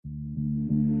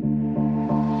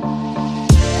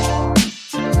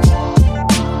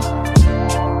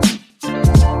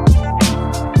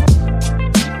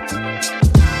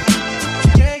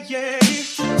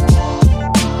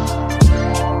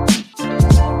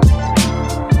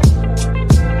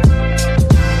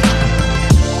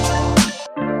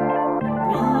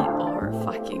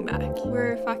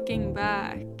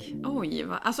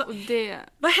Alltså, det...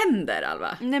 vad händer,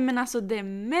 Alva? Nej men alltså det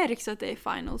märks att det är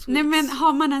finals weeks. Nej men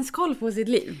har man ens koll på sitt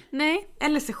liv? Nej.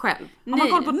 Eller sig själv? Har man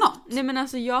koll på något? Nej men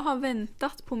alltså jag har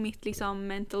väntat på mitt liksom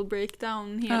mental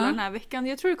breakdown hela den här veckan.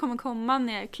 Jag tror det kommer komma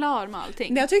när jag är klar med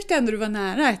allting. Jag tyckte ändå du var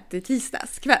nära ett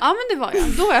tisdagskväll. Ja men det var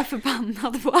jag. Då är jag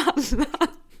förbannad på alla.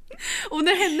 Och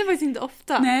det händer faktiskt inte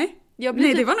ofta. Nej.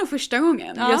 Nej, det var nog första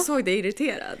gången jag såg dig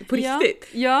irriterad. På riktigt.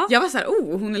 Ja. Jag var så här,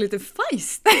 hon är lite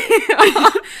feist.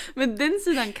 Men den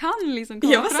sidan kan liksom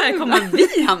komma jag var så här, kommer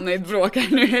vi hamna i ett bråk här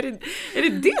nu? Är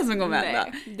det som kommer hända?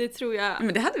 Nej, det tror jag.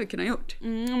 Men det hade vi kunnat gjort.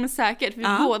 Men säkert, vi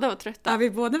båda var trötta. Ja, vi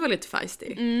båda var lite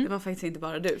feisty. Det var faktiskt inte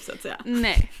bara du, så att säga.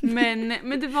 Nej,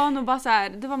 men det var nog bara så här,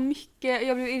 det var mycket,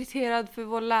 jag blev irriterad för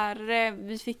vår lärare.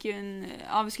 Vi fick ju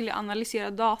vi skulle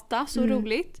analysera data, så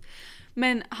roligt.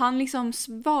 Men han liksom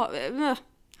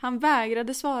han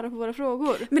vägrade svara på våra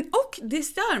frågor. Men och det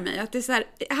stör mig att det är så här,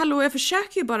 hallå, jag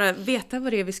försöker ju bara veta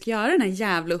vad det är vi ska göra, den här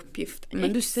jävla uppgiften.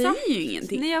 Men du säger ju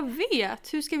ingenting. Nej, jag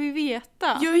vet. Hur ska vi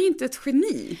veta? Jag är inte ett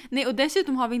geni. Nej, och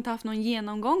dessutom har vi inte haft någon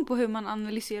genomgång på hur man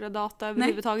analyserar data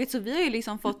överhuvudtaget. Så vi har ju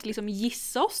liksom fått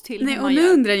gissa oss till hur man gör. Nu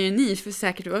undrar ju ni för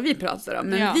säkert vad vi pratar om.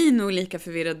 Men vi är nog lika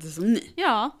förvirrade som ni.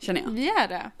 Ja, känner jag. Vi är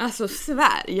det. Alltså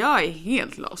svär, jag är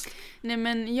helt lost. Nej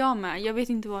men jag med, jag vet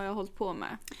inte vad jag har hållit på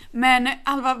med. Men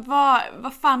Alva,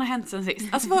 vad fan har hänt sen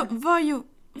sist? Alltså vad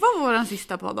var våran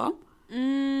sista podd om?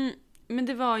 Men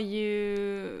det var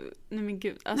ju... Nej men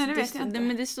gud, alltså nej, det vet jag inte.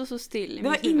 Men det står så still. Det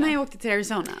var innan jag åkte till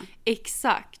Arizona.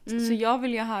 Exakt, så jag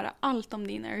vill ju höra allt om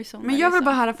din Arizona. Men jag vill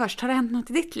bara höra först, har det hänt något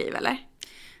i ditt liv eller?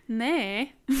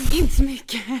 Nej, inte så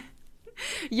mycket.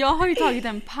 Jag har ju tagit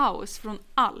en paus från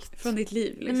allt. Från ditt liv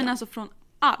liksom? Nej men alltså från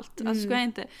allt. Alltså ska jag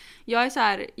inte. Jag är så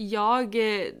här,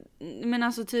 men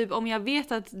alltså typ om jag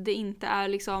vet att det inte är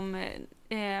liksom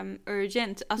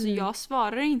urgent, alltså jag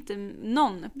svarar inte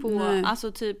någon på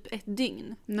alltså typ ett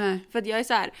dygn. Nej. För att jag är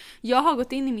så här, jag har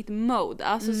gått in i mitt mode,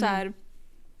 alltså så här,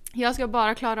 jag ska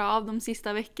bara klara av de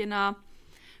sista veckorna,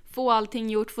 få allting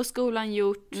gjort, få skolan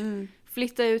gjort,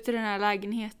 flytta ut i den här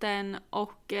lägenheten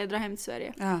och dra hem till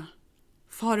Sverige. Ja.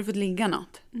 Har du fått ligga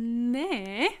något?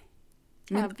 Nej.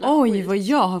 Men oj, vad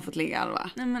jag har fått ligga, Alva.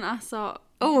 Nej men alltså,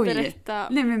 berätta.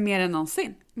 Nej men mer än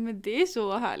någonsin. Men det är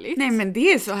så härligt. Nej men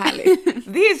det är så härligt.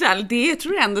 Det är så härligt. Det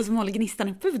tror jag ändå som håller gnistan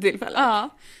uppe för tillfället. Ja.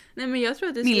 Nej men jag tror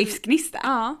att det min livsgnista.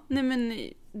 Ja, nej men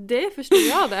det förstår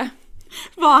jag det.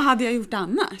 Vad hade jag gjort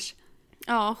annars?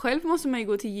 Ja, själv måste man ju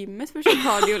gå till gymmet för att köra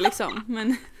cardio liksom.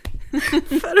 Men...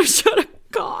 för att köra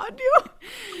cardio.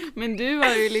 Men du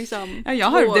var ju liksom... Ja, jag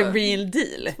har the real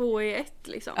deal. 2 i 1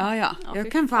 liksom. Ja.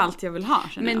 Jag kan få allt jag vill ha.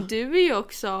 Men du är ju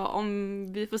också,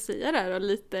 om vi får säga det här,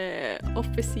 lite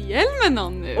officiell med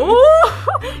någon nu.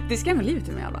 Det skrämmer livet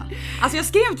till mig, Alva. Alltså jag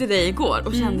skrev till dig igår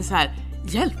och kände så här: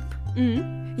 hjälp.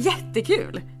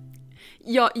 Jättekul.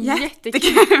 Ja,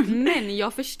 jättekul. Men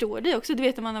jag förstår dig också. Du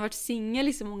vet att man har varit singel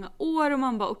i så många år och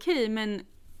man bara okej, men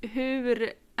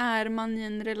hur är man i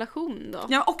en relation då?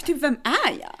 Ja, och typ vem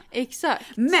är jag? Exakt.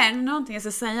 Men någonting jag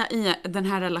ska säga i den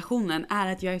här relationen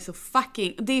är att jag är så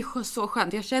fucking... Det är så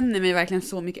skönt. Jag känner mig verkligen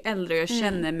så mycket äldre och jag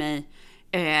känner mig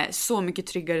så mycket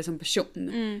tryggare som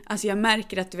person. Alltså jag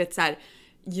märker att du vet så här,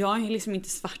 jag är liksom inte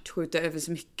svartskjuta över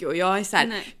så mycket och jag är så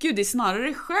här, gud det är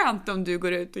snarare skönt om du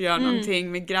går ut och gör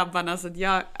någonting med grabbarna så att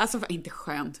jag, alltså inte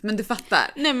skönt, men du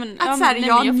fattar. Nej men att så här,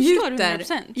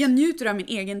 jag njuter av min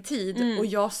egen tid och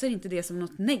jag ser inte det som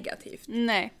något negativt.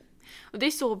 Nej. Och det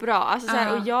är så bra. Alltså, så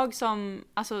här, och jag som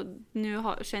alltså, nu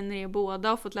känner er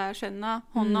båda och fått lära känna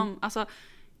honom. Alltså,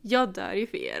 jag dör ju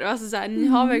för er. Alltså, så här, ni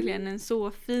har verkligen en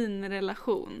så fin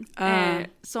relation.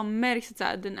 Som märks att så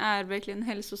här, den är verkligen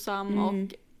hälsosam.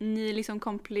 Och ni liksom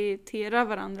kompletterar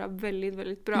varandra väldigt,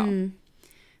 väldigt bra.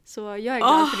 Så jag är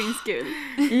glad för din skull.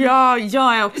 Ja,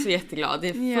 jag är också jätteglad. Det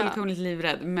är fullkomligt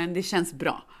livrädd. Men det känns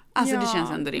bra. Alltså det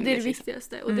känns ändå rimligt. Det är det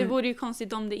viktigaste. Och det vore ju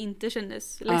konstigt om det inte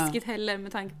kändes läskigt heller,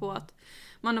 med tanke på att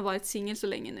man har varit singel så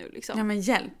länge nu liksom. Ja men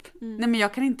hjälp. Nej men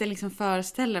jag kan inte liksom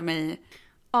föreställa mig.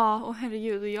 Ja, och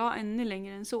herregud, och jag ännu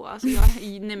längre än så. Alltså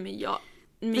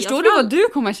förstår du vad du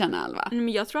kommer känna, Alva? Nej,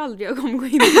 men jag tror aldrig jag kommer gå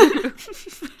in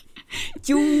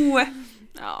Jo.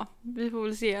 Ja, vi får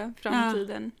väl se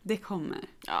framtiden. Det kommer.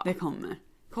 Ja. Det kommer.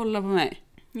 Kolla på mig.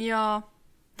 Ja.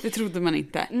 Det trodde man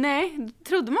inte. Nej, det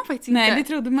trodde man faktiskt inte. Nej, det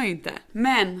trodde man ju inte.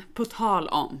 Men på tal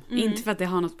om, inte för att det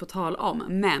har något på tal om,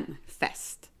 men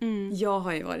fest. Jag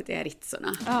har ju varit i Arizona.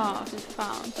 Ja, fy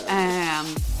fan.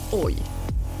 Oj.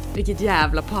 Vilket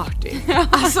jävla party.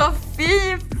 Alltså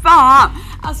fy fan.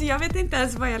 Alltså jag vet inte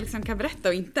ens vad jag liksom kan berätta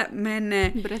och inte. Men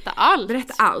Berätta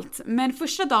allt. Men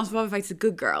första dagen så var vi faktiskt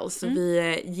good girls. Så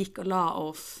vi gick och la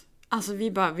oss Alltså vi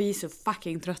är så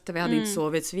fucking trötta. Vi hade inte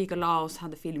sovit. Så vi gick och la oss,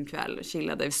 hade filmkväll,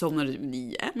 chillade. Vi somnade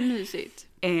 9. Mysigt.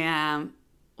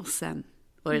 Och sen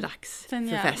var det dags för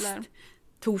jävlar. fest.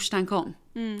 Torsdagen kom.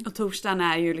 Och torsdagen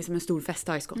är ju liksom en stor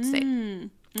festdag i Scottsdale.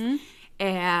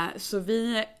 Så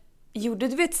vi gjorde,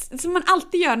 du vet, som man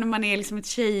alltid gör när man är liksom ett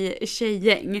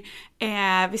tjejgäng.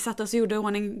 Vi satt oss och gjorde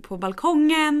ordning på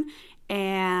balkongen.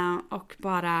 Och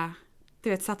bara, du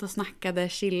vet, satt och snackade,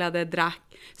 chillade, drack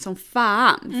som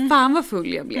fan. Fan vad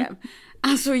full jag blev.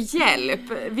 Alltså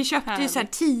hjälp. Vi köpte ju så här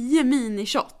 10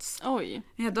 mini-shots. Oj.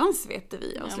 Ja, de svepte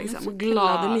vi oss Ja, liksom. såklart,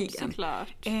 Gladeligen.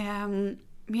 såklart.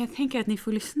 Men jag tänker att ni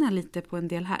får lyssna lite på en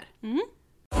del här.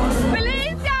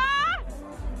 Felicia!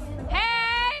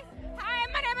 Hey! Hi,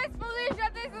 my name is Felicia.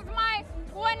 This is my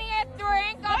 20th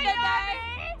drink of the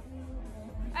day.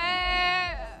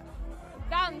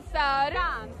 Dansar.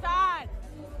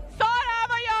 Sara,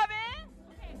 vad gör vi?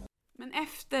 Men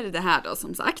efter det här då,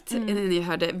 som sagt, ni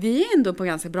hörde, vi är ändå på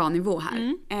ganska bra nivå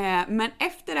här. Men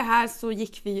efter det här så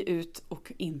gick vi ut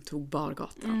och intog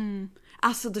bargatan.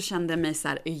 Alltså då kände jag mig så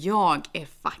här: jag är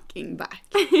fucking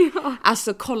back.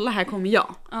 Alltså kolla, här kommer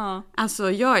jag.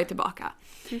 Alltså jag är tillbaka.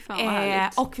 Fy fan vad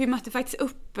härligt. Och vi mötte faktiskt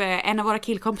upp en av våra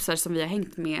killkompisar som vi har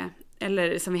hängt med,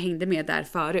 eller som vi hängde med där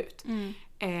förut.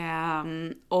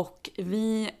 Och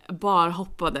vi bara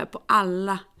hoppade på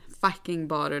alla fucking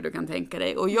barer du kan tänka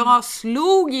dig. Och jag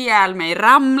slog ihjäl mig,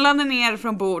 ramlade ner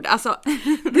från bord. Alltså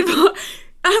det var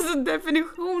alltså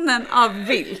definitionen av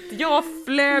vilt. Jag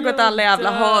flög åt alla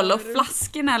jävla håll och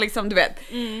flaskorna liksom, du vet.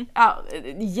 Ja,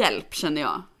 hjälp känner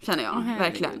jag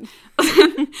verkligen. Och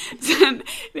sen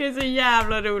det är så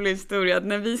jävla rolig historia att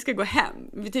när vi ska gå hem,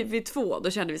 vi är 2,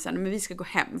 då kände vi så här, men vi ska gå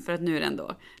hem för att nu är det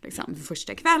ändå liksom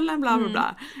första kvällen, bla bla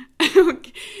bla. Och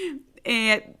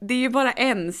det är ju bara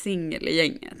en singel i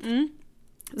gänget.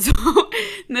 Så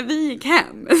när vi gick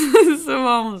hem så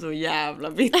var hon så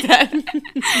jävla bitter.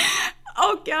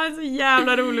 Och jag har en så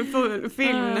jävla rolig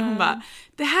film när hon bara: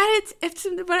 det här är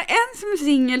eftersom det bara är en som är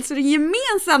singel så är det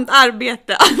gemensamt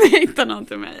arbete att hitta någon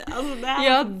till mig. Alltså det här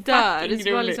jag dör.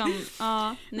 Det var liksom,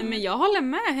 nej men jag håller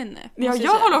med henne. Ja,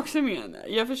 jag håller också med henne.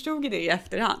 Jag förstod det i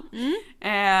efterhand.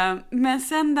 Men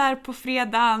sen där på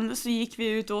fredagen så gick vi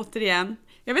ut återigen.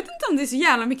 Jag vet inte om det är så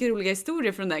jävla mycket roliga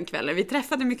historier från den kvällen. Vi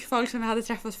träffade mycket folk som vi hade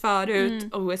träffat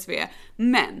förut, OSV.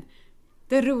 Men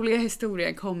den roliga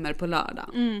historien kommer på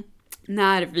lördag.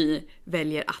 När vi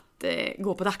väljer att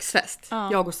gå på dagsfest.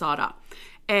 Jag och Sara.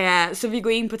 Så vi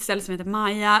går in på ett ställe som heter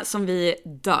Maja, som vi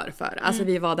dör för. Alltså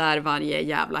vi var där varje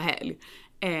jävla helg.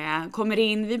 Kommer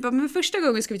in, vi bara, men första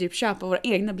gången ska vi typ köpa våra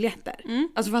egna biljetter.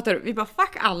 Alltså fattar du? Vi bara,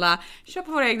 fuck alla,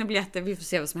 köpa våra egna biljetter, vi får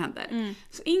se vad som händer.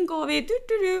 Så ingår vi,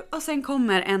 och sen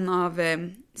kommer en av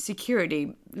security,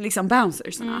 liksom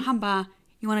bouncers. Han bara,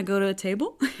 you wanna go to a table?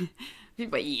 Vi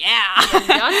bara, yeah!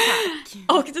 Ja,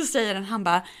 tack. Och då säger han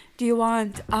bara, do you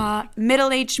want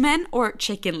middle-aged men or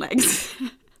chicken legs?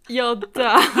 Jag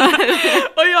dör.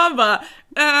 Och jag bara,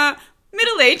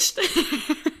 middle-aged.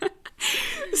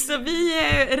 Så vi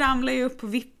ramlar ju upp på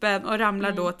vippen och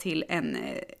ramlar då till en,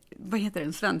 vad heter det,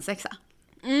 en svensexa.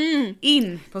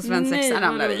 In på svensexa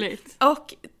ramlar vi.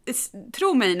 Och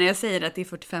tro mig när jag säger att det är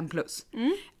 45 plus.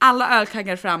 Alla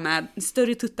ölkaggar framme,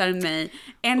 större tuttar än mig.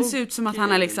 En ser ut som att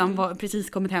han har liksom precis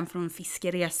kommit hem från en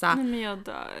fiskeresa. Nej men jag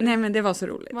dör. Nej men det var så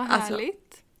roligt. Vad härligt.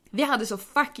 Alltså, vi hade så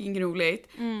fucking roligt.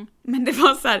 Men det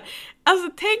var så här, alltså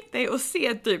tänk dig att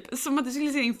se typ som att du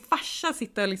skulle se din farsa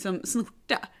sitta och liksom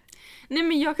snorta. Nej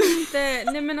men jag kan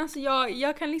inte, nej men alltså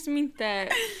jag kan liksom inte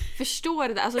förstå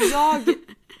det där. Alltså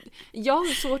jag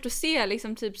har svårt att se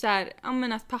liksom typ så här, ja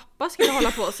men att pappa skulle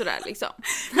hålla på så där liksom.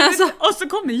 Alltså, och så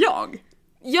kommer jag.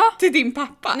 Ja. Till din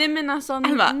pappa. Nej men alltså,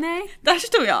 Alva, nej. Där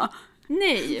står jag.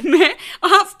 Nej. Nej. Och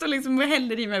han står liksom och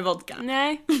häller i mig vodka.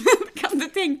 Nej. Kan du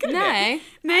tänka dig det?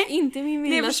 Nej. Inte min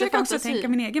vildaste jag försöker fantasi. också tänka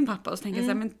min egen pappa och så tänka så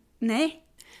här, men nej.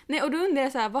 Nej, och då undrar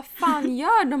jag så här, vad fan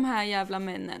gör de här jävla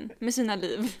männen med sina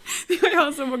liv? Jag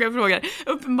har så många frågor.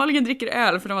 Uppenbarligen dricker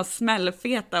öl för de var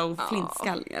smällfeta och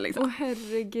flintskalliga liksom. Åh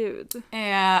herregud.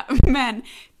 Men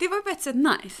det var på ett sätt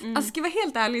nice. Alltså ska jag vara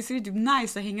helt ärlig så är det typ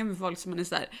nice att hänga med folk som man är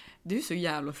så här, du är så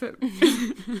jävla ful.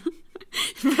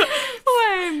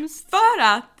 För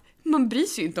att man bryr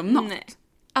sig ju inte om något. Nej.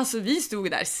 Alltså vi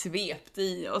stod där svept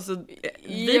i och så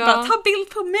vi bara, ta bild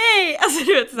på mig. Alltså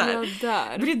du vet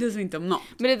såhär, brydde sig inte om något.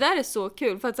 Men det där är så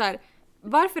kul för att så här,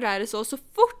 varför är det så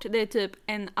fort det är typ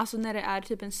en, alltså när det är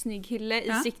typ en snygg kille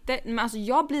i sikte, men alltså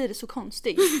jag blir så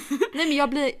konstig. Nej men jag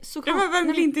blir så konstig. Men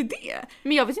vem blir inte det?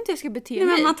 Men jag vet inte hur jag ska bete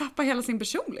mig. Men man tappar hela sin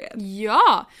personlighet.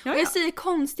 Ja. Och jag säger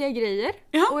konstiga grejer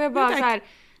och jag bara så här,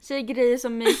 säger grejer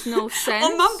som makes no sense.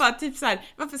 Och man bara typ så här,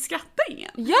 varför skrattar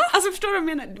ingen? Ja. Alltså förstår du vad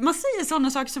jag menar? Man säger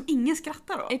sådana saker som ingen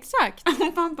skrattar åt. Exakt.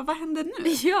 Och man bara, vad händer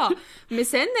nu? Ja, men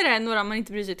sen när det är några man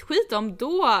inte bryr sig ett skit om,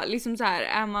 då liksom så här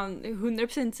är man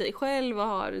 100% sig själv och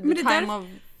har the time of...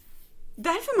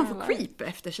 Därför man får creep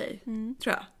efter sig,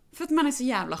 tror jag. För att man är så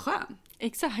jävla skön.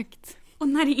 Exakt. Och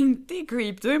när det inte är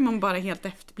creep, då är man bara helt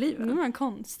efterbliven. Då är man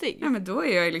konstig. Ja, men då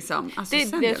är jag liksom... Alltså,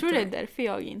 jag tror det är därför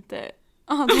jag inte...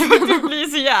 Du blir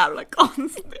så jävla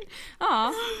konstig.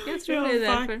 Ja, jag tror det är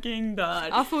därför. Fucking dör.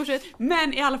 Ja, fortsätt.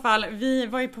 Men i alla fall, vi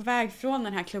var ju på väg från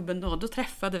den här klubben då. Då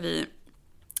träffade vi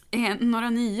några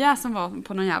nya som var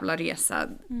på någon jävla resa.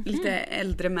 Lite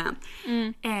äldre män.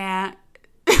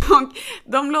 Och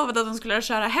de lovade att de skulle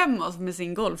köra hem oss med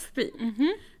sin golfbil.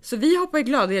 Så vi hoppade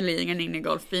gladeligen in i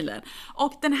golfbilen.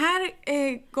 Och den här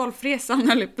golfresan,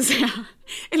 höll jag på att säga,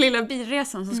 lilla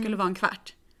bilresan som skulle vara en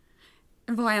kvart,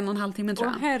 var 1,5 timme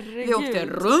tror jag. Vi åkte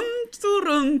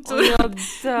runt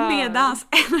medans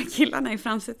en av killarna i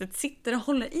framsätet sitter och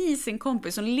håller i sin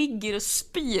kompis som ligger och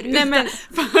spyr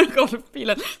utanför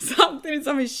golfbilen samtidigt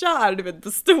som vi kör, du vet,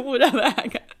 på stora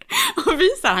vägar. Och vi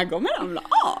så här kommer ramla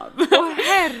av.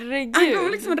 Herregud. Han kommer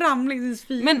liksom ramla i sin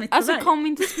spy. Men alltså kom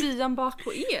inte spyan bak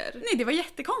på er? Nej, det var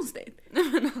jättekonstigt.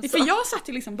 Alltså. För jag satt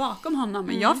ju liksom bakom honom,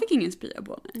 men jag fick ingen spya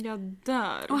på mig. Jag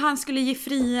dör. Och han skulle ge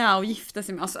fria och gifta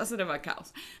sig med oss. Alltså det var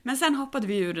kaos. Men sen hoppade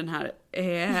vi ur den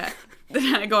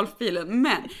här golfbilen.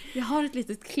 Men jag har ett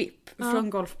litet klipp från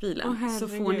golfbilen. Så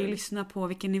får ni lyssna på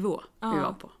vilken nivå vi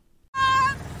var på.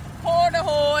 Hård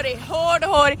och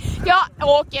hårig. Jag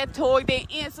åker tåg, det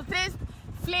är så trist.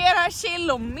 Flera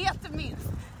kilometer minst.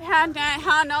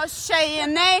 Han och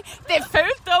tjejen, nej. Det är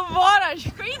fult att vara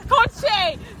skitkort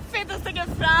tjej. Fitta sticker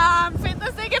fram.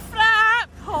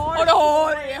 Hård och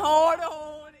hårig.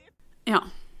 Ja,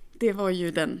 det var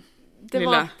ju den det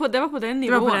var på den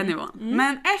nivån. Det var på den nivån.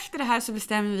 Men efter det här så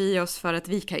bestämmer vi oss för att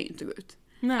vi kan ju inte gå ut.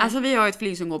 Nej. Alltså vi har ett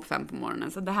flyg som går på 5 på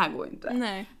morgonen, så det här går inte.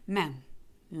 Nej. Men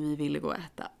vi ville gå och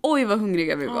äta. Oj, vad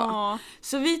hungriga vi var.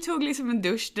 Så vi tog liksom en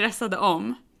dusch, dressade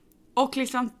om. Och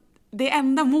liksom det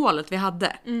enda målet vi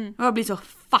hade var att bli så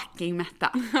fucking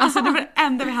mätta. Alltså det var det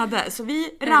enda vi hade. Så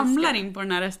vi ramlar in på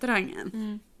den här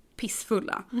restaurangen.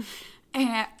 Pissfulla.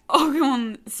 Och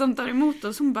hon som tar emot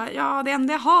oss, hon bara, ja, det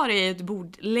enda jag har är ett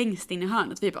bord längst in i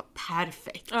hörnet. Vi bara,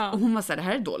 perfekt. Och hon var så här, det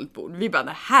här är ett dåligt bord. Vi bara,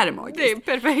 det här är magiskt. Det är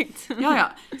perfekt. Ja.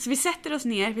 Så vi sätter oss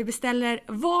ner, vi beställer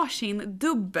varsin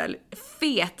dubbel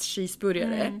fet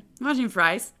cheeseburgare, varsin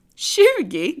fries,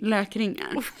 20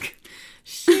 lökringar.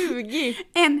 20?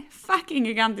 En fucking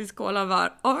gigantisk cola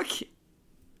var och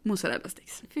mozzarella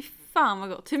sticks. Fy fan vad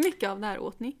gott. Hur mycket av det här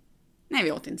åt ni? Nej,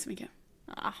 vi åt inte så mycket.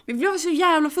 Vi blev så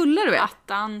jävla fulla, du vet.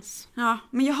 Attans. Ja,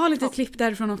 men jag har lite klipp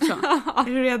därifrån också. Är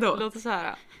du redo? Låt oss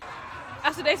höra.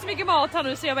 Alltså det är så mycket mat här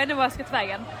nu så jag vet inte vad jag ska ta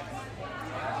vägen.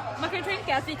 Man kan ju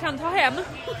tänka att vi kan ta hem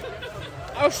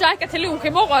och käka till lunch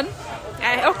imorgon.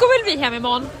 Åker väl vi hem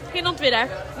imorgon? Hinner inte vi det?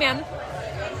 Men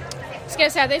ska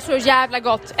jag säga att det är så jävla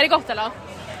gott. Är det gott eller?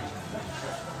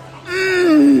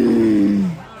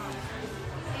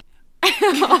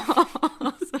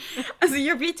 Alltså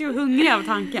jag blir typ hungrig av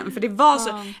tanken. För det var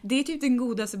så. Det är typ den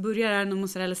godaste burgaren och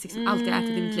mozzarella stick som alltid ätit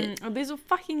i mitt liv. Och det är så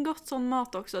fucking gott sån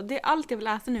mat också. Det är allt jag vill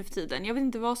äta nu för tiden. Jag vet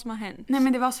inte vad som har hänt. Nej,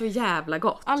 men det var så jävla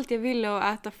gott. Allt jag ville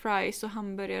att äta fries och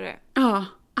hamburgare. Ja,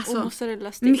 alltså. Och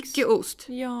mozzarella sticks. Mycket ost.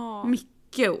 Ja. Mycket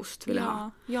ost vill jag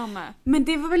ha. Jag med. Men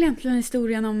det var väl egentligen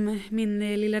historien om min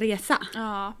lilla resa.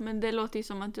 Ja, men det låter ju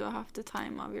som att du har haft the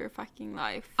time of your fucking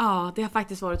life. Ja, det har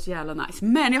faktiskt varit så jävla nice.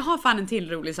 Men jag har fan en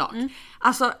till rolig sak.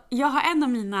 Alltså, jag har en av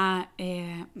mina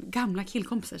gamla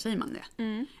killkompisar, säger man det.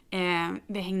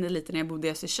 Vi hängde lite när jag bodde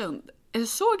i Östersund.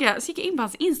 Så gick jag in på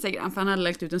hans Instagram, för han hade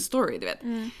lagt ut en story, du vet.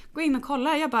 Gå in och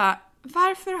kolla, jag bara,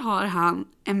 varför har han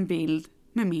en bild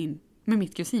med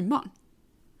mitt kusinbarn?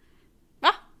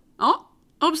 Va? Ja.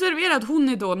 Observera att hon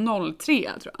är då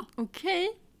 03, tror jag. Okej.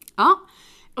 Ja.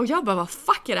 Och jag bara, vad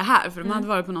fuck är det här? För de hade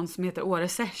varit på någon som heter Åre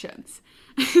Sessions.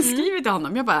 Skrivit till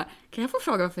honom. Jag bara, kan jag få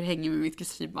fråga varför jag hänger med mitt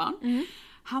kusinbarn?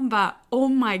 Han bara, oh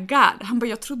my god. Han bara,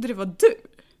 jag trodde det var du.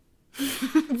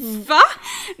 Va?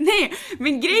 Nej,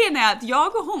 men grejen är att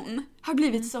jag och hon har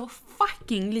blivit så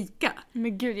fucking lika.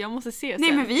 Men gud, jag måste se sen.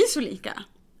 Nej, men vi är så lika.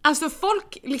 Alltså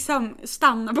folk liksom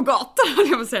stannar på gatan,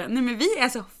 jag måste säga. Nej, men vi är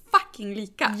så fucking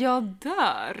lika. Jag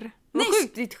dör. Vad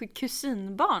sjukt, ditt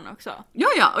kusinbarn också.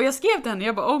 Ja, och jag skrev till henne,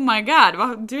 jag bara, oh my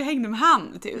god, du hängde med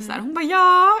han typ så här. Hon bara,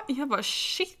 ja. Jag bara,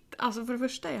 shit, alltså för det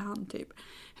första är han typ,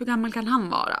 hur gammal kan han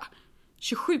vara?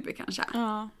 27 kanske.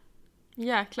 Ja,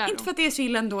 jäklar. Inte för att det är så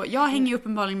illa ändå. Jag hänger ju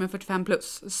uppenbarligen med 45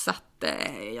 plus, så att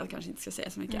jag kanske inte ska säga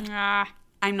så mycket. Nah.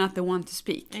 I'm not the one to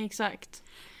speak. Exakt.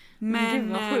 Men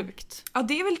gud vad sjukt. Ja,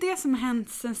 det är väl det som har hänt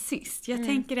sen sist. Jag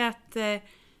tänker att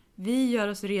vi gör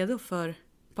oss redo för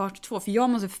part 2. För jag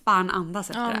måste fan andas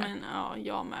efter det här. Men, ja,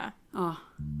 jag med. Ja,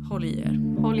 håll i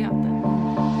er. Håll i hatten.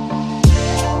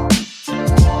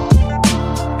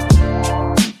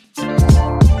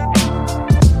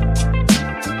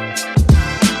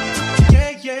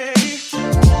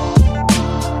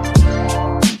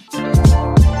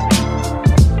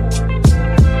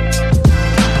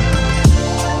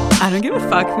 I don't give a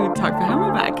fuck who talked behind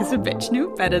my back because a bitch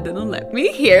knew better than to let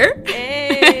me hear.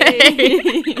 Hey.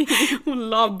 Hon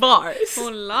la bars.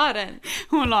 Hon la den.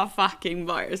 Hon la fucking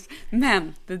bars.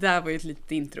 Men det där var ju ett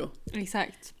litet intro.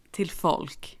 Exakt. Till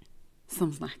folk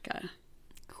som snackar.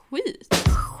 Skit.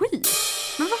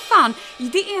 Men vad fan,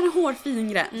 det är en hårfin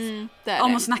gräns. Det är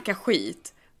om det. att snacka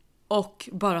skit och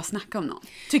bara snacka om någon.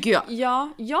 Tycker jag.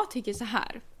 Ja, jag tycker så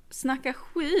här. Snacka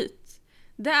skit.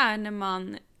 Det är när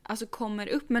man alltså kommer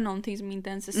upp med någonting som inte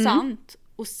ens är sant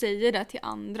och säger det till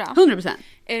andra. 100%.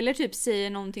 Eller typ säger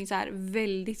någonting så här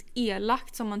väldigt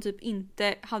elakt som man typ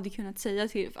inte hade kunnat säga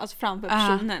till, alltså framför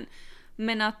personen.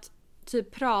 Men att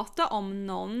typ prata om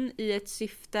någon i ett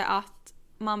syfte att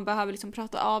man behöver liksom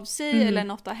prata av sig eller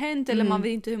något har hänt eller man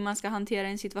vet inte hur man ska hantera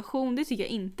en situation. Det tycker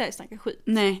jag inte är snacka skit.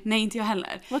 Nej, inte jag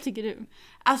heller. Vad tycker du?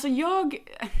 Alltså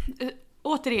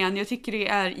återigen, jag tycker det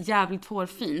är jävligt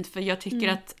hårfint för jag tycker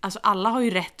att alltså, alla har ju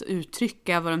rätt att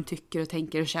uttrycka vad de tycker och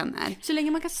tänker och känner. Så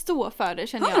länge man kan stå för det,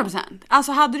 känner jag. 100%.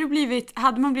 Alltså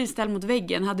hade man blivit ställd mot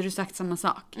väggen hade du sagt samma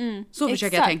sak. Så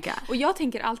försöker jag tänka. Och jag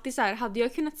tänker alltid så här, hade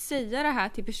jag kunnat säga det här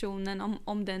till personen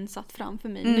om den satt framför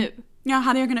mig nu? Ja,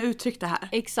 hade jag kunnat uttrycka det här.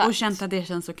 Exakt. Och känt att det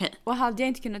känns okej. Och hade jag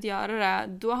inte kunnat göra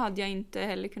det, då hade jag inte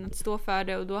heller kunnat stå för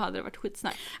det och då hade det varit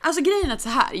skitsnack. Alltså grejen är att så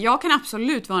här, jag kan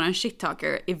absolut vara en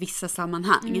shit-talker i vissa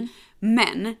sammanhang.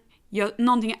 Men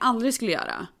någonting jag aldrig skulle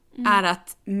göra är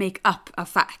att make up a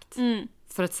fact.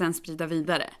 För att sen sprida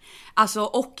vidare. Alltså,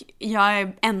 och jag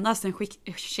är endast en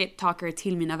shit-talker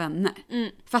till mina vänner.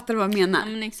 Fattar du vad jag menar? Ja,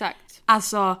 men exakt.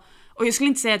 Alltså, och jag skulle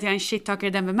inte säga att jag är en shit-talker i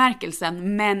den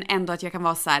bemärkelsen. Men ändå att jag kan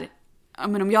vara så här. Ja,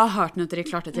 men om jag har hört något är det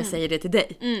klart att jag säger det till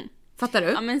dig. Fattar du?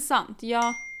 Ja men sant,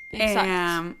 ja. Exakt.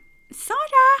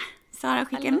 Sara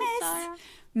skickar Hello, mess.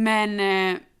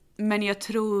 Sara. Men jag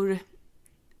tror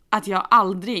att jag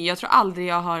aldrig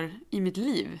jag har i mitt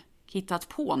liv hittat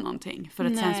på någonting för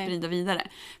att sen sprida vidare.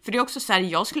 För det är också så här,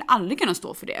 jag skulle aldrig kunna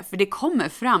stå för det. För det kommer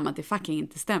fram att det fucking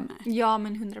inte stämmer. Ja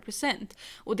men 100%.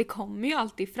 Och det kommer ju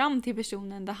alltid fram till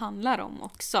personen det handlar om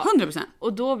också. 100%.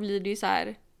 Och då blir det ju så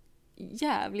här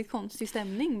jävligt konstig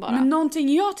stämning bara. Men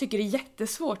någonting jag tycker är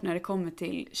jättesvårt när det kommer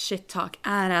till shit talk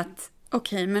är att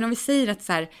okej, men om vi säger att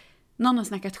så här, någon har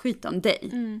snackat skit om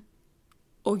dig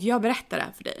och jag berättar det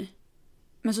här för dig,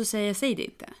 men så säger jag säg det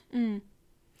inte.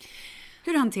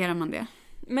 Hur hanterar man det?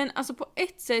 Men alltså på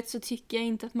ett sätt så tycker jag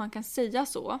inte att man kan säga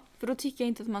så. För då tycker jag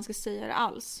inte att man ska säga det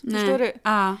alls. Förstår du?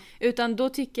 Utan då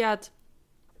tycker jag att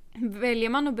väljer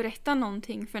man att berätta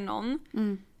någonting för någon,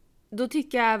 då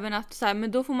tycker jag även att så här,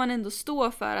 men då får man ändå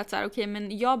stå för att så här, okej,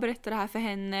 men jag berättar det här för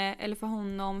henne eller för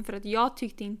honom för att jag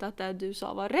tyckte inte att det du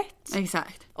sa var rätt.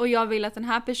 Exakt. Och jag vill att den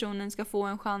här personen ska få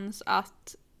en chans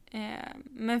att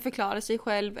men förklara sig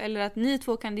själv eller att ni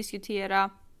två kan diskutera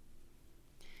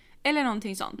eller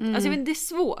någonting sånt. Alltså jag vet, det är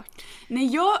svårt. Nej,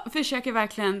 jag försöker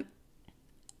verkligen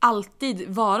alltid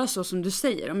vara så som du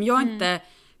säger. Om jag inte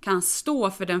kan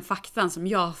stå för den faktan som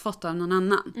jag har fått av någon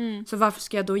annan, så varför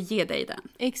ska jag då ge dig den?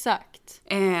 Exakt.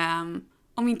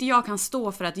 Om inte jag kan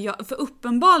stå för att för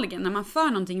uppenbarligen när man för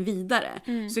någonting vidare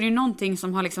så är det någonting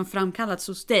som har liksom framkallats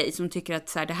hos dig som tycker att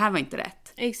så här, det här var inte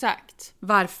rätt. Exakt.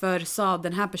 Varför sa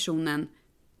den här personen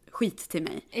skit till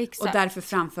mig? Exakt. Och därför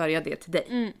framför jag det till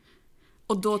dig.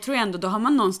 Och då tror jag ändå, då har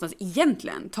man någonstans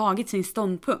egentligen tagit sin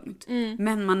ståndpunkt.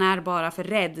 Men man är bara för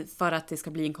rädd för att det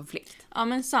ska bli en konflikt. Ja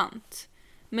men sant.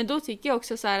 Men då tycker jag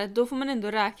också så här att då får man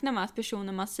ändå räkna med att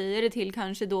personen man säger det till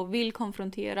kanske då vill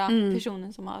konfrontera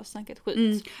personen som har snackat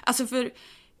skit. Alltså för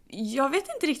jag vet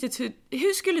inte riktigt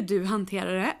hur skulle du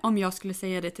hantera det om jag skulle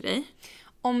säga det till dig?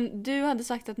 Om du hade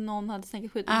sagt att någon hade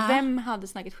snackat skit, vem hade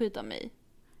snackat skit av mig?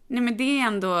 Nej men det är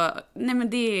ändå,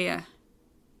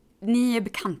 ni är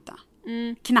bekanta.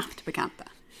 Knappt bekanta.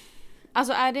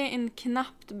 Alltså är det en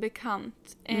knappt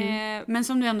bekant? Men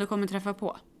som du ändå kommer träffa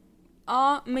på.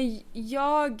 Ja, men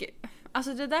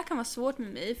alltså det där kan vara svårt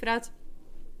med mig för att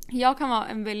jag kan vara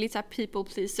en väldigt så här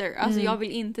people pleaser. Alltså jag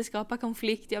vill inte skapa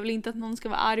konflikt, jag vill inte att någon ska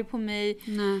vara arg på mig.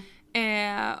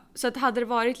 Så att hade det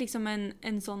varit liksom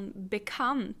en sån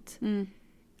bekant,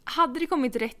 hade det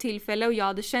kommit rätt tillfälle och jag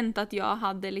hade känt att jag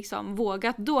hade liksom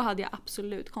vågat, då hade jag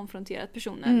absolut konfronterat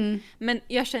personen. Men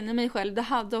jag känner mig själv, det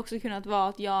hade också kunnat vara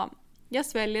att jag jag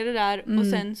sväljer det där och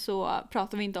sen så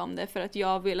pratar vi inte om det för att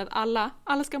jag vill att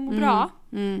alla ska må bra.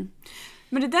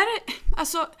 Men det där är,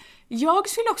 alltså, jag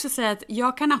skulle också säga att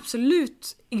jag kan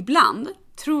absolut ibland,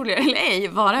 tror jag eller ej,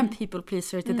 vara en people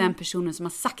pleaser till den personen som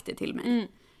har sagt det till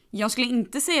mig. Jag skulle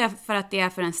inte säga för att det är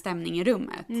för en stämning i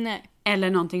rummet. Nej. Eller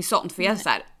någonting sånt, för jag är så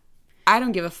här: I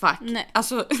don't give a fuck. Nej.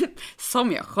 Alltså,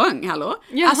 som jag sjöng, hallå?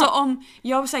 Ja. Alltså om,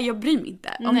 jag säger, jag bryr mig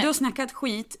inte. Om du har snackat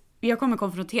skit, jag kommer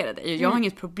konfrontera dig. Jag har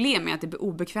inget problem med att det blir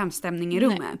obekväm stämning i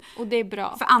rummet. Nej. Och det är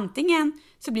bra. För antingen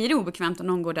så blir det obekvämt om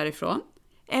någon går därifrån.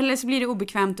 Eller så blir det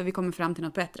obekvämt och vi kommer fram till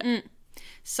något bättre.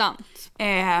 Sant.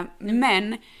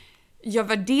 Men jag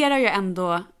värderar ju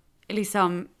ändå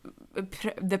liksom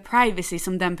the privacy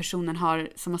som den personen har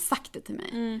som har sagt det till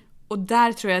mig. Och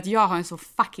där tror jag att jag har en så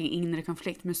fucking inre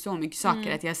konflikt med så mycket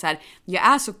saker att jag är så här, jag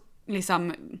är så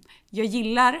liksom, jag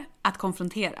gillar att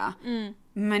konfrontera.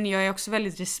 Men jag är också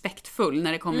väldigt respektfull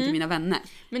när det kommer till mina vänner.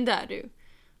 Men där du.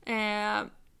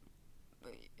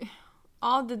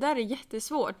 Ja, det där är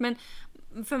jättesvårt. Men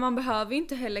för man behöver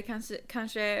inte heller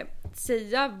kanske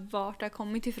säga vart det har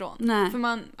kommit ifrån. Nej. För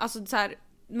man, alltså så här,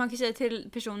 man kan säga till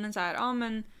personen så här, ja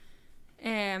men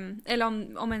eller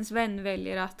om ens vän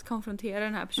väljer att konfrontera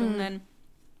den här personen,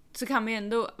 så kan man ju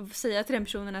ändå säga till den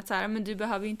personen att så här, men du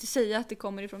behöver ju inte säga att det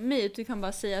kommer ifrån mig, utan du kan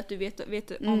bara säga att du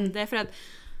vet om det, för att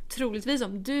troligtvis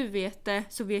om du vet det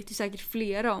så vet ju säkert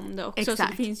flera om det också. Exakt. Så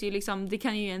det finns ju liksom, det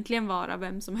kan ju egentligen vara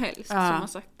vem som helst som har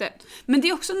sagt det. Men det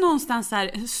är också någonstans så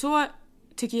här, så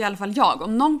tycker i alla fall jag,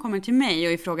 om någon kommer till mig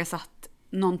och ifrågasatt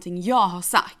någonting jag har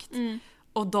sagt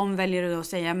och de väljer att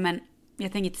säga, men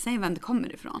jag tänker inte säga vem det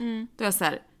kommer ifrån. Då är jag så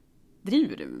här,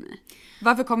 driver du med mig?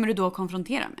 Varför kommer du då att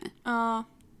konfrontera mig?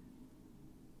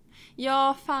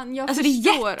 Ja, fan, jag alltså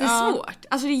förstår. Det är jättesvårt.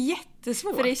 Alltså det är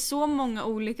jättesvårt. För det är så många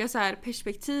olika så här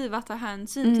perspektiv att ta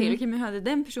hänsyn till. Okej, men hur hade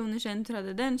den personen känt? Hur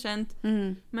hade den känt?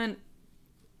 Men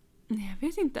nej, jag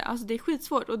vet inte. Alltså det är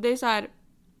skitsvårt. Och det är så här,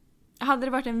 hade det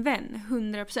varit en vän,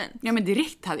 100%. Ja, men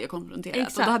direkt hade jag konfronterat.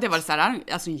 Exakt. Och då hade jag varit så här,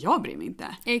 alltså jag bryr mig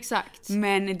inte. Exakt.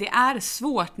 Men det är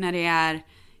svårt när det är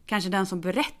kanske den som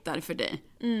berättar för dig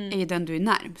är den du är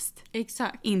närmst.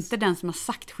 Exakt. Inte den som har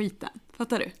sagt skiten.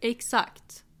 Fattar du?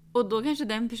 Exakt. Och då kanske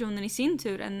den personen i sin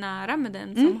tur är nära med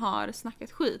den som har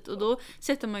snackat skit. Och då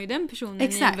sätter man ju den personen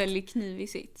i en väldigt knivig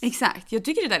sits. Exakt. Jag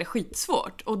tycker det där är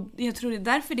skitsvårt. Och jag tror det är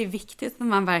därför det är viktigt att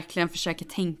man verkligen försöker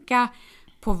tänka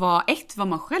på vad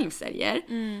man själv säger.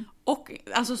 Och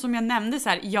alltså som jag nämnde så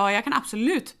här, ja, jag kan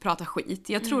absolut prata skit.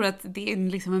 Jag tror att det är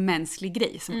liksom en mänsklig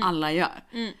grej som alla gör.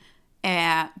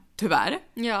 Tyvärr.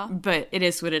 Ja. But it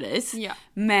is what it is. Ja.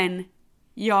 Men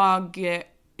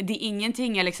det är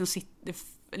ingenting jag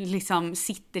liksom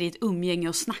sitter i ett umgänge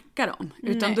och snackar om.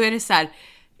 Utan då är det så här,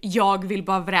 jag vill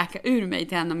bara vräka ur mig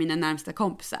till en av mina närmsta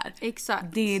kompisar. Exakt.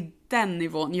 Det är den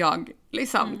nivån jag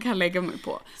liksom kan lägga mig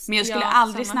på. Men jag skulle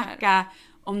aldrig snacka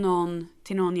om någon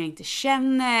till någon jag inte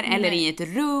känner eller i ett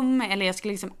rum, eller jag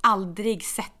skulle liksom aldrig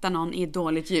sätta någon i ett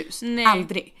dåligt ljus. Nej,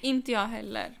 aldrig. Inte jag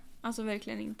heller. Alltså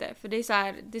verkligen inte. För det är så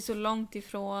här, det är så långt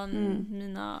ifrån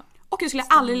mina. Och jag skulle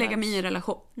aldrig lägga mig i en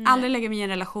relation. Aldrig lägga mig i en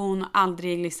relation,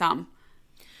 aldrig liksom.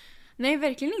 Nej,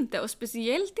 verkligen inte. Och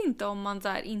speciellt inte om man så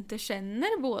här inte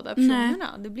känner båda personerna.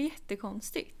 Nej. Det blir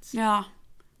jättekonstigt. Ja.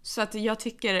 Så att jag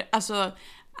tycker, alltså,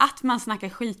 att man snackar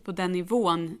skit på den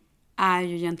nivån är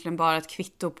ju egentligen bara ett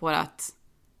kvitto på att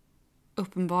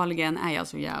uppenbarligen är jag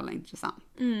så jävla intressant.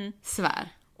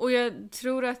 Svär. Och jag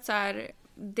tror att så här,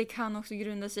 det kan också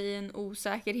grunda sig i en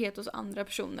osäkerhet hos andra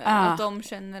personer. Att de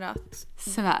känner att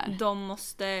de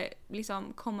måste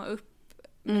liksom komma upp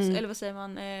eller vad säger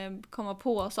man, komma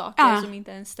på saker som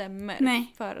inte ens stämmer.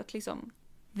 Nej. För att liksom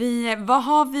vad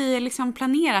har vi liksom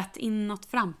planerat inåt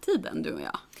framtiden, du och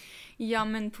jag? Ja,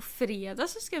 men på fredag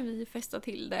så ska vi festa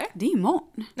till det. Det är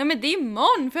imorgon. Nej, men det är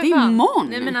imorgon för det är fan. Imorgon.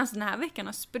 Nej, men alltså den här veckan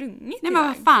har sprungit. Nej, men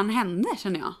vad fan hände,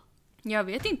 känner jag? Jag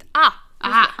vet inte.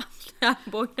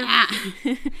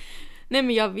 Nej,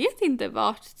 men jag vet inte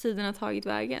vart tiden har tagit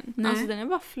vägen. Nej. Alltså den har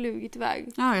bara flugit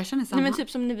iväg. Ja, jag känner samma. Nej, men typ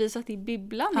som när vi satt i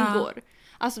bibblan igår.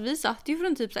 Alltså vi satt ju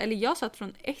från typ, eller jag satt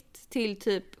från 1 till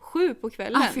typ 7 på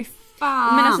kvällen. Fy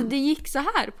fan. Men alltså det gick så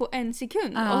här på en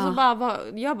sekund. Och så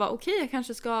jag bara okej, jag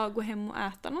kanske ska gå hem och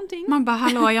äta någonting. Man bara,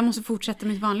 hallå, jag måste fortsätta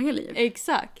mitt vanliga liv.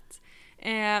 Exakt.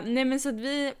 Nej, men så att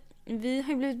vi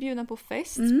har blivit bjudna på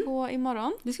fest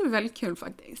imorgon. Det ska bli väldigt kul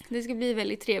faktiskt. Det ska bli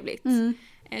väldigt trevligt.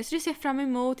 Så det ser jag fram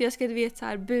emot. Jag ska så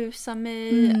här busa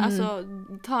mig. Alltså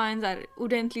ta en så här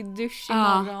ordentlig dusch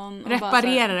imorgon. Och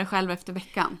reparera det själv efter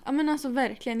veckan. Ja, men alltså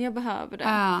verkligen, jag behöver det.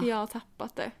 För jag har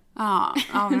tappat det. Ja,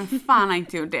 men fan har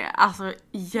inte gjort det. Alltså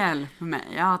hjälp mig,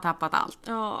 jag har tappat allt.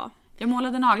 Ja. Jag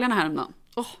målade naglarna häromdagen.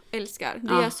 Älskar.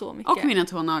 Det är så mycket. Och mina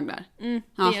 2 naglar.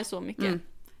 Det är så mycket.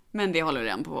 Men det håller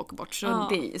redan på att åka bort. Så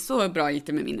det är så bra gick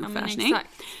det med min uppfräschning.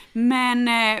 Men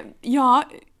Men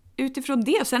utifrån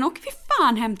det. Sen åker vi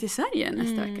fan hem till Sverige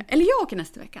nästa vecka. Eller jag åker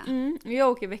nästa vecka. Jag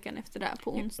åker veckan efter där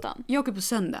på onsdagen. Jag åker på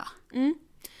söndag.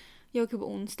 Jag åker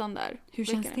på onsdagen där. Hur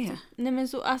känns det? Efter. Nej men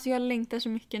så, alltså jag längtar så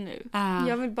mycket nu.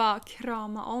 Jag vill bara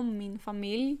krama om min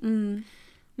familj.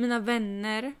 Mina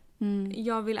vänner.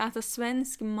 Jag vill äta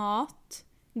svensk mat.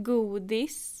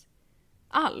 Godis.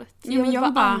 Allt. Jag vill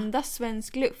bara andas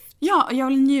svensk luft. Ja, jag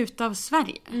vill njuta av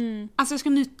Sverige. Alltså jag ska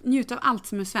njuta av allt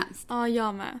som är svenskt. Ja,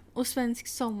 jag med. Och svensk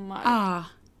sommar.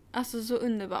 Alltså så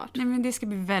underbart. Nej men det ska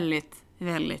bli väldigt,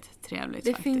 väldigt trevligt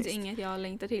det faktiskt. Finns inget jag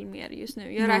längtar till mer just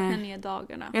nu. Jag räknar ner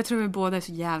dagarna. Jag tror vi båda är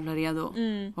så jävla redo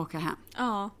att åka hem.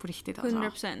 Ja, på riktigt alltså.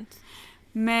 100%.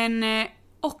 Men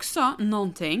också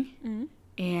någonting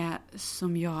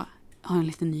som jag har en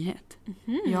liten nyhet.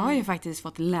 Jag har ju faktiskt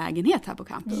fått lägenhet här på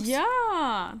campus.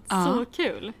 Ja, så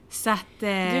kul. Så att,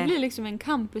 du blir liksom en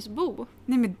campusbo.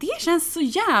 Nej men det känns så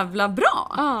jävla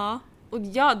bra. Ja, och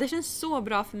det känns så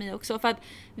bra för mig också. För att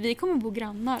vi kommer bo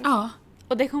grannar. Ja.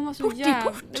 Och det kommer vara så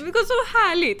jävla... Det går så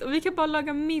härligt. Och vi kan bara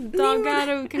laga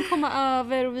middagar och vi kan komma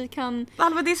över och vi kan...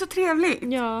 Alva, det är så trevligt.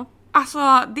 Ja.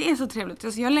 Alltså, det är så trevligt.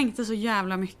 Alltså, jag längtar så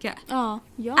jävla mycket. Ja,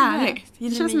 jag med. Ärligt.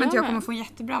 Det känns som att jag kommer få en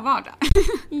jättebra vardag.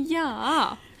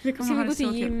 Ja. Vi kommer så gå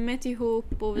till gymmet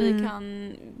ihop och vi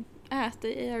kan äta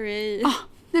i ARA.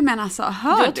 Nej men alltså,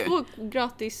 hör du? Du har 2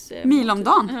 gratis... mil om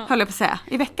dagen, höll jag på att säga.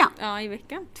 I veckan. Ja, i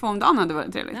veckan. 2 om dagen hade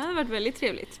varit trevligt. Det hade varit väldigt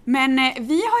trevligt. Men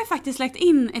vi har ju faktiskt lagt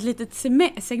in ett litet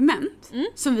segment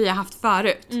som vi har haft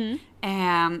förut.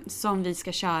 Som vi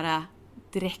ska köra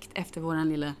direkt efter våran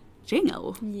lilla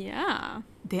jingle. Ja.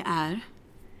 Det är...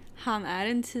 Han är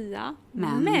en 10.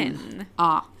 Men.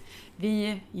 Ja,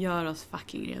 vi gör oss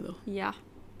fucking redo. Ja.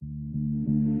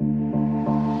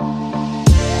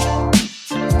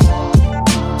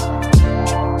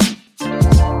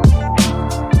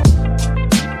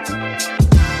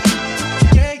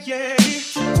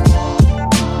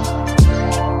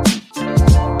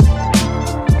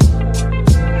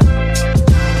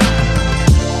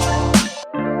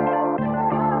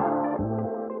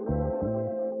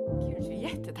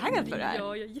 För det här.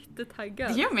 Ja, jag är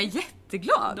jättetaggad. Det gör mig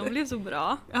jätteglad. De blev så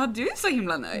bra. Ja, du är så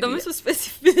himla nöjd. De är så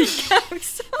specifika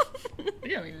också. Det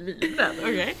gör mig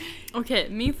livrädd. Okej,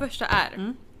 min första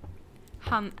är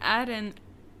han är en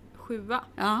 7,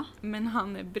 men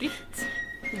han är britt.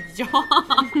 Ja.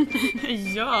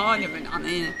 Ja, men han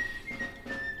är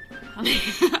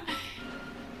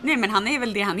Nej, men han är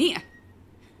väl det han är.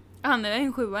 Han är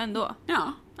en 7 ändå.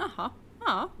 Ja. Jaha.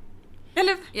 Ja.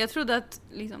 Eller jag trodde att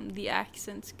liksom the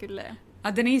accent skulle...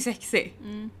 Ja, den är ju sexy.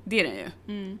 Det är den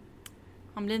ju.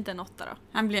 Han blir inte en 8 då.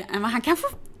 Han kan få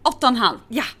 8,5.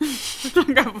 Ja.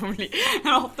 Han kan få bli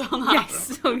en 8,5.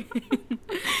 Yes.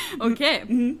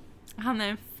 Okej. Han är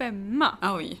en 5.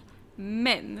 Oj.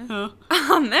 Men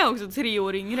han är också 3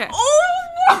 år yngre.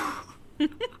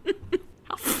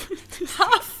 Haff.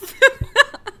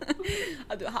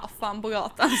 Ja, du haffan på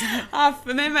gatan.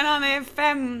 Nej, men han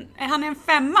är en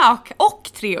 5 och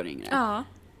 3 år yngre. Ja.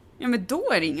 Ja, men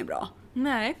då är det inget bra.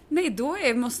 Nej, då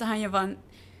måste han ju vara en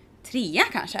 3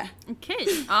 kanske.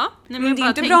 Okej. Ja. Nej, men det är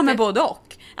inte bra med både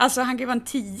och. Alltså han kan ju vara en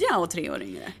 10 och 3 år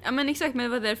yngre. Ja, men exakt, men det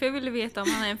var därför jag ville veta om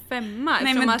han är en 5.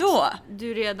 Nej, men då att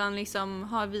du redan liksom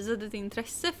har visat ett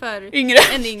intresse för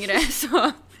en yngre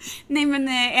så. Nej, men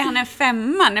är han en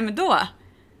 5? Nej, men då.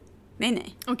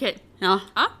 Nej. Okej. Ja.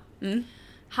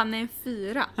 Han är en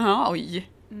 4. Ja, oj.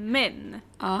 Men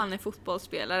han är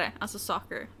fotbollsspelare, alltså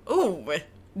soccer.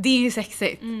 Det är ju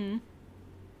sexigt.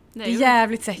 Det är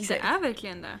jävligt sexigt. Det är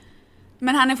verkligen det.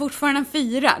 Men han är fortfarande en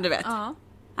 4, du vet. Ja.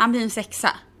 Han blir en 6.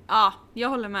 Ja, jag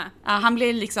håller med. Ja, han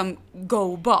blir liksom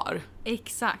go-bar.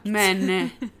 Exakt. Men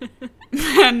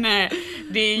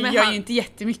det gör ju inte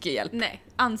jättemycket hjälp. Nej,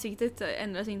 ansiktet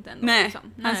ändras inte ändå. Nej,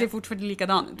 liksom. han ser fortfarande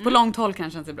likadan ut. På långt håll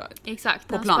kanske han ser bra ut. Exakt,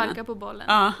 på han planen. sparkar på bollen.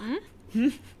 Ja.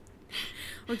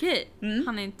 Okej,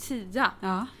 han är en 10.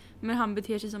 Ja. Men han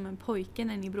beter sig som en pojke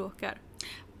när ni bråkar.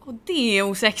 Och det är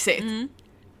osexigt.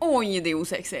 Oj, det är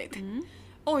osexigt.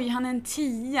 Oj, han är en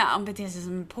 10. Han beter sig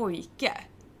som en pojke.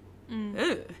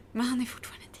 Men han är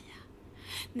fortfarande en 10.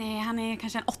 Nej, han är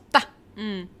kanske en 8.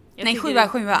 Nej, 7.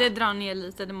 Det drar ner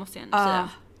lite, det måste jag ändå säga.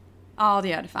 Ja, det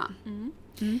gör det fan.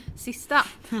 Sista.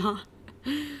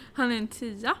 Han är en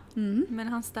 10. Men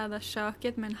han städar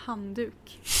köket med en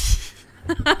handduk.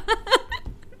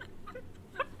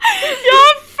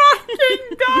 Jag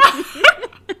fucking dör!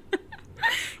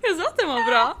 Jag sa att det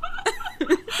var bra.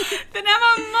 Den här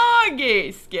var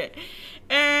magisk.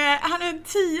 Han är en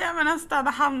 10 men han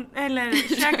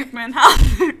städar köket med en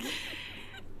hand.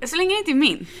 Så länge det inte är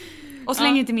min. Och så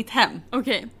länge det inte är mitt hem.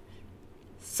 Okej.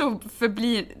 Så han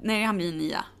blir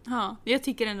 9. Ja, jag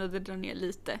tycker ändå att det drar ner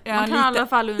lite. Ja, Man kan lite. i alla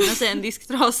fall unna sig en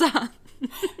disktrasa.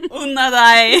 Unna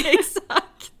dig.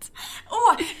 Exakt.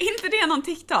 Inte det någon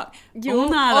TikTok? Jo,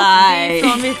 Unna och dig. det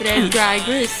är från Drag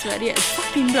Race Sverige.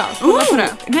 Fucking bra. Kolla på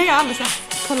det. Nej, jag har aldrig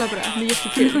sett. Kolla på det. Det är Kan du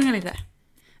jättekul. sjunga lite?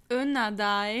 Unna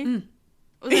dig. Mm.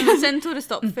 Och sen tog det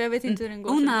stopp för jag vet inte hur den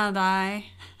går. Unna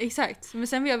dig. Exakt. Men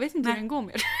sen jag vet inte hur den går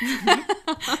mer.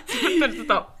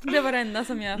 Stopp. Det var det enda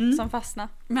som fastnade.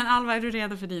 Men Alva, är du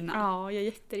redo för dina? Ja, jag är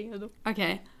jätteredo.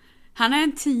 Okej. Han är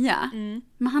en 10.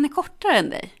 Men han är kortare än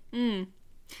dig.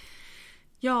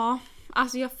 Ja,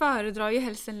 alltså jag föredrar ju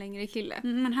helst en längre kille.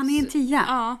 Men han är en 10.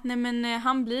 Ja, nej men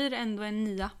han blir ändå en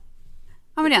 9.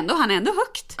 Ja, men han är ändå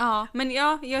högt. Ja, men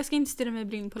jag ska inte stirra mig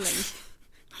blind på längd.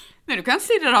 Nej, du kan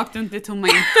stirra rakt runt i tomma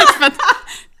intet. För att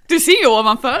du ser ju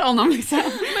ovanför honom liksom.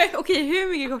 Men okej, hur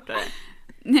mycket kortare?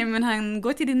 Nej, men han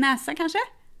går till din näsa kanske?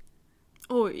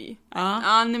 Oj. Ja.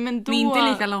 Ja, nej men då... Ni är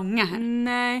inte lika långa här.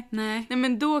 Nej. Nej. Nej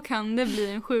men då kan det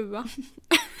bli en 7.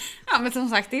 Ja, men som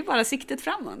sagt, det är bara siktet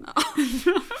framåt.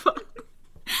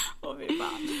 Okay.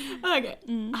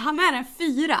 Han är en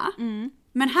 4.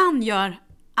 Men han gör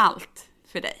allt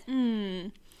för dig.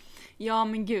 Ja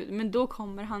men gud, men då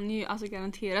kommer han ju alltså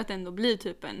garanterat ändå bli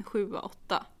typ en 7-8.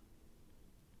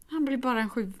 Han blir bara en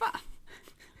 7.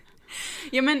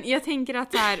 Ja men jag tänker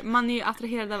att här, man är ju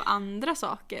attraherad av andra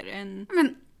saker än...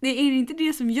 Men det är inte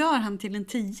det som gör han till en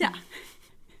 10.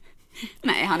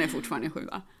 Nej, han är fortfarande en 7.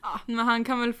 Ja, men han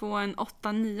kan väl få en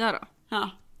 8-9 då? Ja.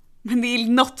 Men det är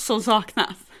något som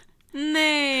saknas.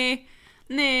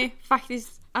 Nej,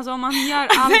 faktiskt. Alltså om han gör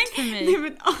allt för mig.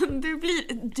 Nej, men,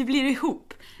 du blir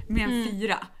ihop med en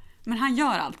 4. Men han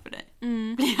gör allt för dig.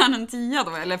 Blir han en 10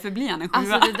 då? Eller förblir han en 7?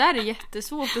 Alltså det där är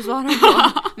jättesvårt att svara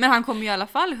på. Men han kommer ju i alla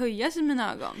fall höjas i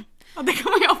mina ögon. Ja, det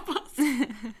kan man ju hoppas.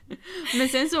 Men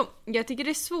sen så, jag tycker det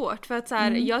är svårt. För att så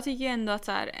här, jag tycker ändå att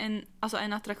så här,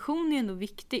 en attraktion är ändå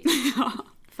viktig. Ja.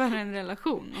 För en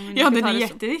relation. Om vi nu Ja, ska den ta är det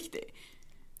så. jätteviktig.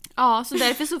 Ja, så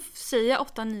därför så säger jag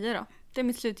 8-9 då. Det är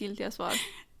mitt slutgiltiga svar.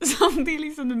 Som det är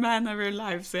liksom the man of your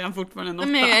life, så är han fortfarande en 8.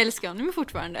 Men jag älskar honom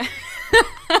fortfarande.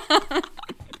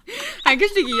 Han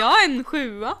kanske tycker jag är en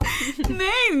 7.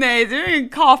 Nej, du är en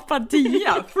kapad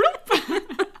 10.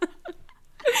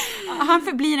 Han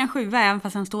förblir en 7 även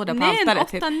fast han står där på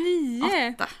altaret. Nej,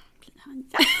 en 8-9. 8.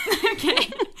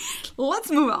 Okej.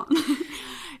 Let's move on.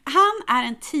 Han är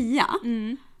en 10.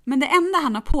 Men det enda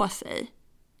han har på sig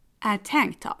är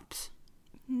tanktops.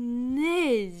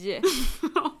 Nej.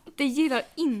 Det gillar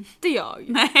inte jag.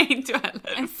 Nej, inte jag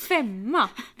heller. En 5.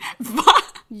 Va?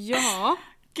 Ja.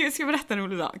 Gud, jag ska berätta en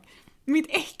rolig sak. Mitt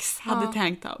ex hade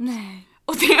tanktops. Nej.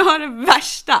 Och det var det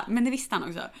värsta. Men det visste han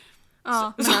också.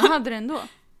 Ja, men han hade det ändå.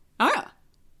 Ja.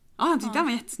 Ja, han tyckte han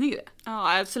var jättesnygg det.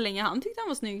 Ja, så länge han tyckte han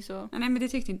var snygg så... Nej, men det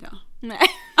tyckte inte jag. Nej.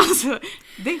 Alltså,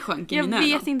 det sjönk i Jag mina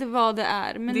vet ögon. inte vad det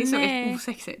är, men Det är nej. så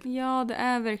osexigt. Ja, det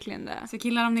är verkligen det. Så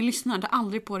killar, om ni lyssnar, ta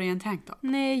aldrig på dig en tanktop.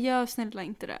 Nej, gör snälla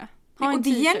inte det. Ha Och en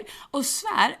det t-shirt. och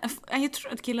svär, jag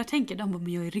tror att killar tänker, de bara,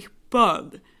 men jag är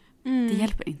rippad. Det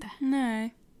hjälper inte.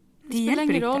 Nej. Det spelar hjälper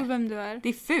ingen inte. roll vem du är. Det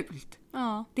är fult.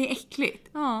 Ja. Det är äckligt.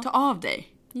 Ja. Ta av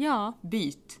dig. Ja.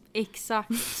 Byt.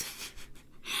 Exakt.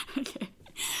 Okay.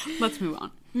 Let's move on.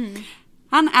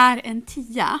 Han är en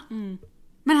 10.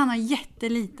 Men han har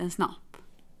jätteliten snopp.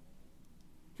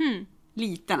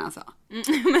 Liten alltså.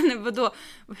 Men vadå?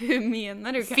 Hur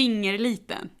menar du?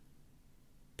 Fingerliten.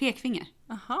 Pekfinger.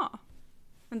 Aha.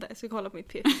 Vänta, jag ska kolla på mitt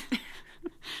pek.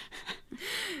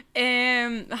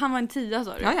 Han var en 10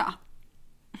 sa du? Ja.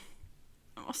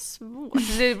 Vad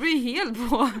svårt. Det blir helt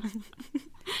på.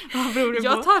 Vad beror det på?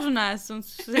 Jag tar sån här som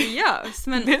seriöst.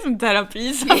 Men... Det är som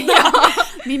terapi. Ja.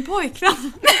 Min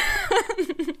pojkvän.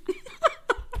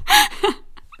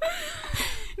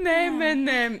 Nej men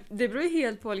det beror ju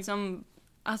helt på liksom,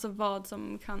 alltså vad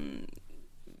han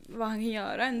kan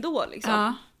göra ändå liksom.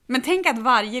 Ja. Men tänk att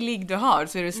varje ligg du har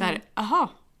så är du så här, Jaha,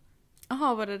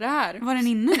 var det här? var den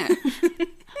inne nu?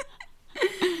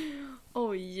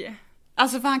 Oj.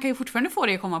 Alltså för han kan ju fortfarande få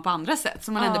det att komma på andra sätt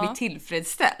så man ändå blir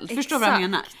tillfredsställd. Exakt. Förstår vad jag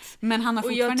menar? Men han har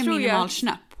fortfarande minimal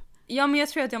snöpp. Ja, men jag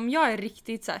tror att om jag är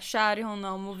riktigt så här kär i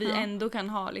honom och vi ändå kan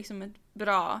ha liksom ett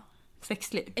bra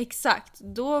sexliv. Exakt,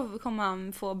 då kommer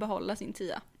han få behålla sin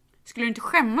 10. Skulle du inte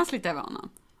skämmas lite över honom?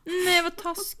 Nej, vad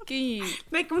taskigt.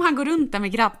 Tänk om han går runt där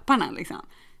med grabbarna liksom.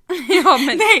 Ja,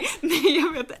 men... Nej,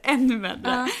 jag vet ännu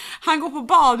bättre. Han går på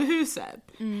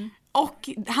badhuset. Och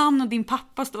han och din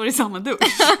pappa står i samma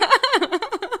dusch.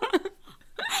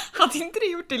 Hade inte det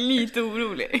gjort dig lite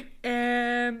orolig?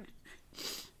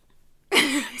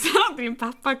 din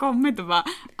pappa kommit och bara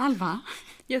Alva?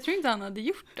 Jag tror inte han hade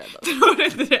gjort det då. Tror du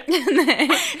inte det? Nej.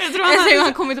 Jag tror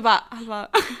han kommit och bara Alva,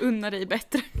 unna dig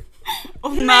bättre.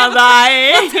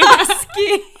 Nej!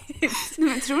 Taskigt!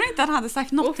 Men tror du inte han hade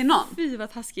sagt något till någon? Fy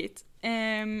vad taskigt.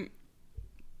 Nej,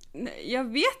 jag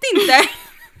vet inte.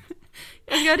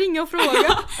 Jag ska ringa och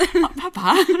fråga.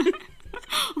 Pappa,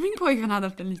 om min pojkvän hade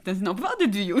haft en liten snopp, vad hade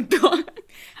du gjort då?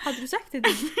 Hade du sagt det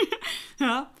till?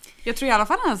 Ja. Jag tror i alla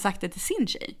fall han hade sagt det till sin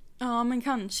tjej. Ja, men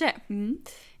kanske.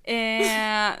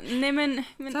 Nej men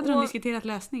så hade de diskuterat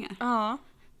lösningar. Ja.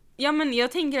 Ja, men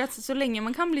jag tänker att så länge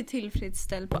man kan bli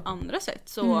tillfredsställd på andra sätt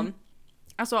så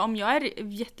alltså om jag är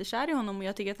jättekär i honom och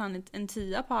jag tycker att han är en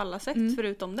 10 på alla sätt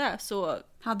förutom det så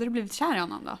hade du blivit kär i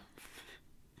honom då?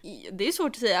 Det är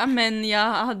svårt att säga, men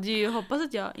jag hade ju hoppats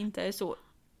att jag inte är så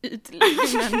ytlig.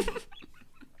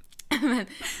 Men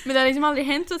det har liksom aldrig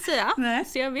hänt så att säga. Nej.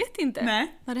 Så jag vet inte.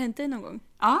 Nej. Har det hänt dig någon gång?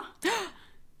 Ja.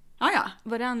 Ja.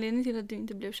 Var det anledningen till att du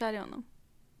inte blev kär i honom?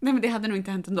 Nej, men det hade nog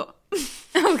inte hänt ändå.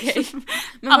 Okej.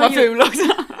 Han var ful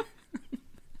också.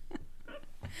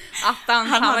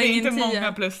 Han hade ingen inte 10.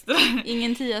 många plus där.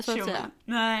 Ingen 10 så att säga.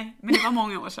 Nej, men det var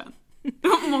många år sedan. Det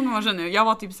var många år sedan nu. Jag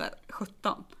var typ så här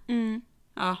 17.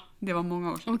 Ja, det var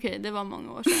många år sedan. Okej, det var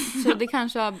många år sedan. Så det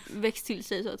kanske har växt till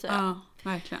sig så att säga. Ja,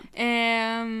 verkligen.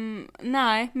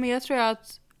 Nej, men jag tror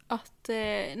att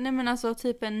nej men alltså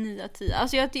typ en 9/10.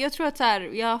 Alltså jag tror att så här,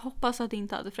 jag hoppas att det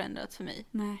inte hade förändrats för mig.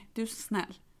 Nej, du är så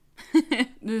snäll.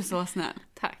 Du är så snäll.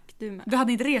 Tack, du med. Du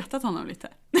hade inte retat honom lite?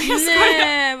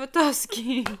 Nej, vad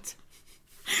taskigt.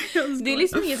 Det är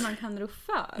liksom inget man kan rå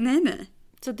för. Nej.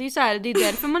 Så det är så här, det är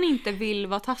därför man inte vill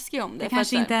vara taskig om det. Det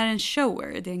kanske inte är en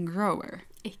shower, det är en grower.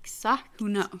 Exakt. Who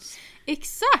knows?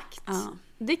 Exakt. Ja.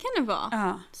 Det kan det vara.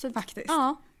 Ja, så, faktiskt.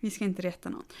 Ja. Vi ska inte reta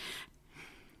någon.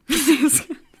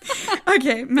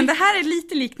 Okej, men det här är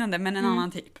lite liknande men en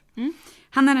annan typ.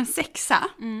 Han är en 6.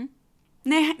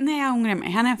 Nej, jag ångrar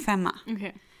mig. Han är en 5.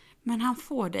 Okay. Men han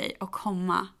får dig att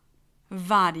komma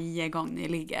varje gång ni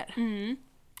ligger.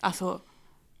 Alltså,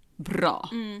 bra.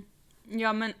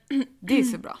 Ja, men det är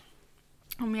så bra.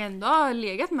 Om jag ändå har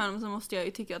legat med honom så måste jag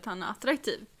ju tycka att han är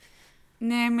attraktiv.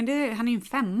 Nej, men han är ju en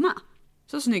 5.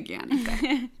 Så snygg är han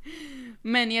inte.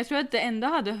 Men jag tror att det ändå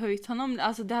hade höjt honom.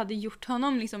 Alltså det hade gjort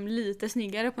honom liksom lite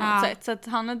snyggare på något sätt. Så att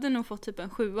han hade nog fått typ en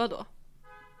 7 då.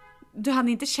 Du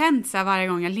hade inte känt så här varje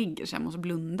gång jag ligger så jag måste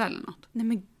blunda eller något? Nej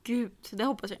men gud, det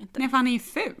hoppas jag inte. Nej, för han är ju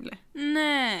ful.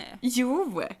 Nej.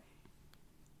 Jo.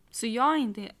 Så jag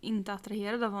är inte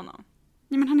attraherad av honom.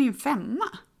 Nej, men han är ju en 5.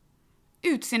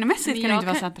 Utseendemässigt kan du inte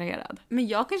vara så attraherad. Men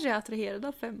jag kanske är attraherad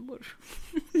av 5:or.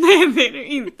 Nej, det är du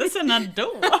inte. Sen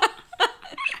då?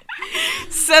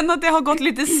 Sen att det har gått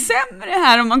lite sämre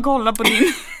här om man kollar på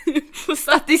din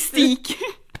statistik.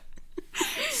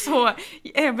 Så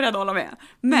jag är beredd att hålla med.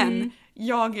 Men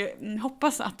jag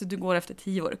hoppas att du går efter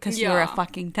 10 år. 'Cause you're a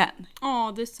fucking 10.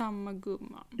 Ja, det är samma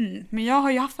gumma. Men jag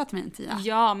har ju haffat mig en 10.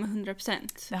 Ja, med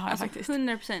 100%. Det har jag faktiskt.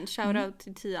 100% shoutout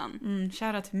till 10:an.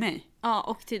 Shoutout till mig. Ja,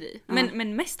 och till dig.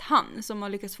 Men mest han som har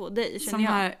lyckats få dig, känner som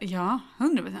jag. har, ja,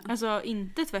 100%. Alltså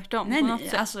inte tvärtom. Nej, på något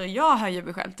sätt. alltså jag höjer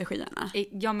mig själv till skyarna.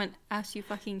 Ja, men as you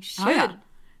fucking should. Ja.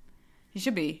 You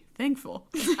should be thankful.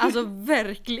 Alltså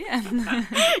verkligen.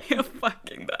 Jag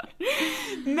fucking där.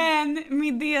 Men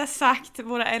med det sagt,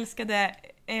 våra älskade,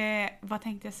 vad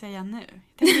tänkte jag säga nu?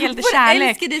 Jag tänkte ge lite kärlek. Våra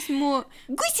älskade små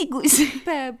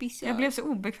bebisar. Jag blev så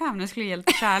obekväm när jag skulle ge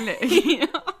lite kärlek.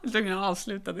 Jag tror jag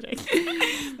avsluta direkt.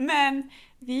 Men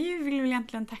vi vill väl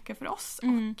egentligen tacka för oss.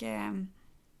 Och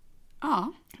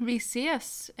ja. Vi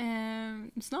ses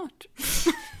snart.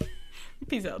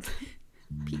 Peace out.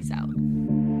 Peace out.